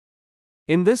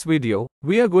In this video,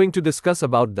 we are going to discuss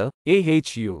about the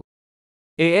AHU.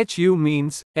 AHU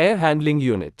means Air Handling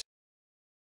Unit.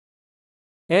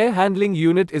 Air Handling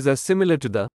Unit is similar to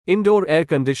the indoor air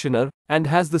conditioner and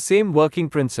has the same working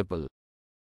principle.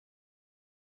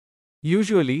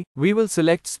 Usually, we will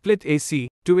select split AC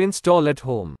to install at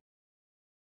home.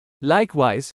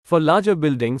 Likewise, for larger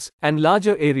buildings and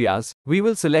larger areas, we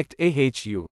will select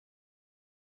AHU.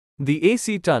 The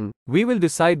AC ton, we will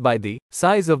decide by the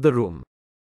size of the room.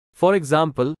 For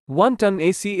example, 1 ton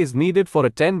AC is needed for a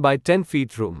 10 by 10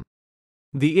 feet room.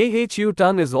 The AHU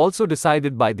ton is also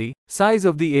decided by the size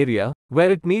of the area where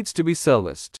it needs to be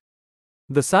serviced.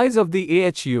 The size of the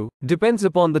AHU depends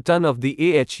upon the ton of the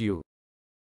AHU.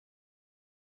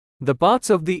 The parts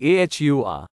of the AHU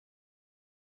are: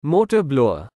 motor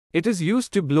blower. It is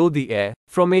used to blow the air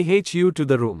from AHU to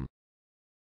the room.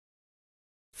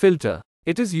 Filter.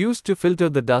 It is used to filter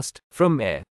the dust from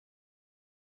air.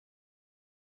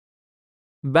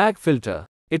 Bag filter.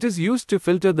 It is used to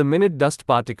filter the minute dust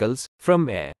particles from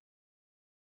air.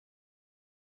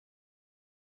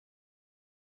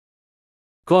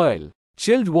 Coil.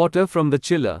 Chilled water from the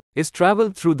chiller is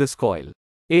traveled through this coil.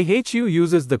 AHU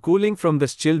uses the cooling from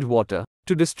this chilled water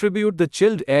to distribute the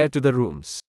chilled air to the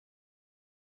rooms.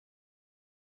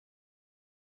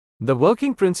 The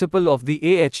working principle of the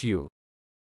AHU.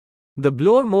 The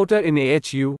blower motor in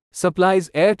AHU supplies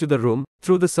air to the room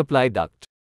through the supply duct.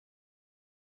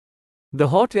 The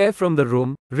hot air from the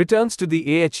room returns to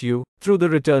the AHU through the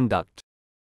return duct.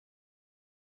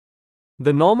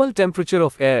 The normal temperature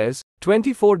of air is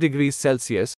 24 degrees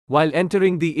Celsius while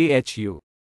entering the AHU.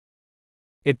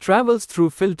 It travels through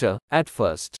filter at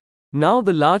first. Now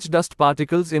the large dust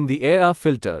particles in the air are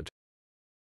filtered.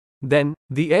 Then,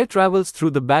 the air travels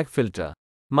through the bag filter.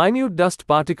 Minute dust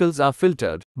particles are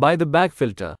filtered by the bag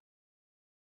filter.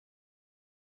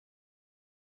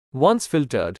 Once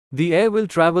filtered, the air will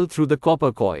travel through the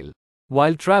copper coil.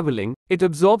 While traveling, it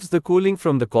absorbs the cooling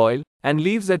from the coil and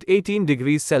leaves at 18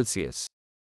 degrees Celsius.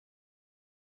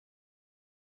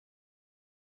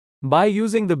 By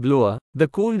using the blower, the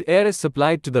cooled air is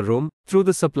supplied to the room through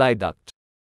the supply duct.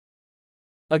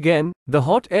 Again, the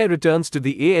hot air returns to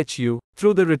the AHU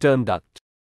through the return duct.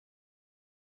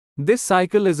 This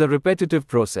cycle is a repetitive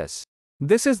process.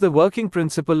 This is the working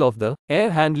principle of the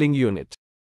air handling unit.